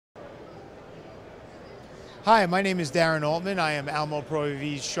Hi, my name is Darren Altman. I am Almo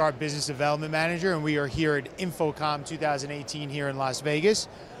ProAV's Sharp Business Development Manager, and we are here at InfoComm 2018 here in Las Vegas.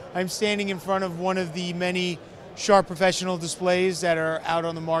 I'm standing in front of one of the many Sharp professional displays that are out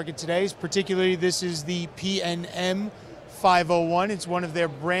on the market today. Particularly, this is the PN-M501. It's one of their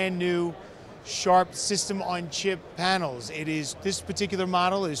brand new Sharp system-on-chip panels. This particular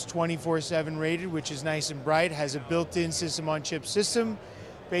model is 24/7 rated, which is nice and bright, has a built-in system-on-chip system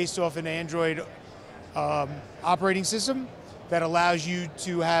based off an Android operating system that allows you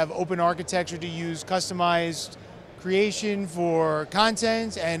to have open architecture to use customized creation for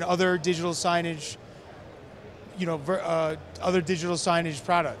content and other digital signage, other digital signage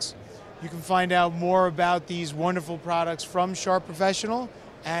products. You can find out more about these wonderful products from Sharp Professional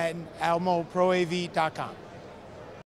at almoproav.com.